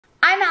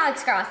I'm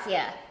Alex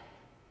Gracia,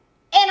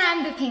 and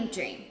I'm the Pink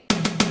Dream.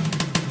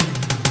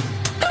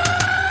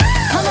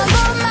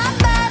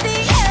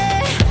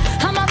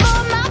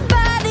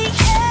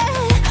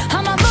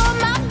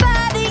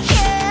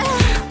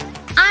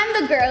 I'm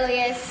the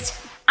girliest,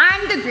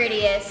 I'm the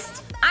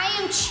grittiest. I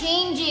am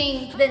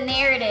changing the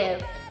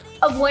narrative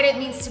of what it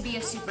means to be a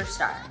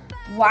superstar.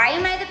 Why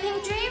am I the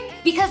Pink Dream?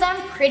 Because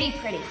I'm pretty.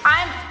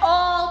 I'm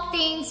all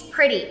things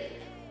pretty.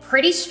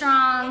 Pretty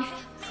strong,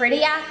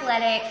 pretty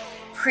athletic,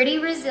 pretty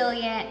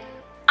resilient.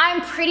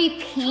 I'm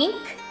pretty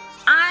pink.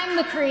 I'm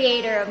the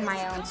creator of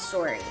my own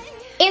story.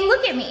 And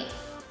look at me.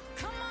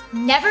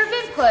 Never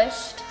been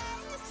pushed,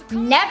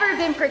 never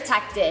been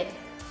protected,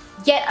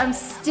 yet I'm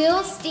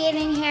still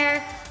standing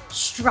here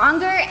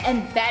stronger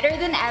and better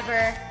than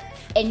ever,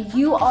 and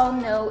you all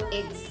know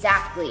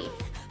exactly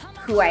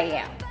who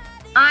I am.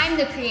 I'm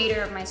the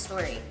creator of my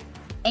story,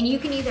 and you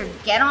can either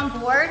get on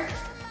board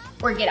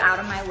or get out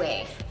of my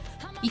way,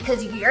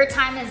 because your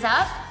time is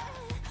up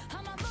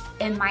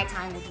and my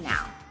time is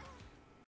now.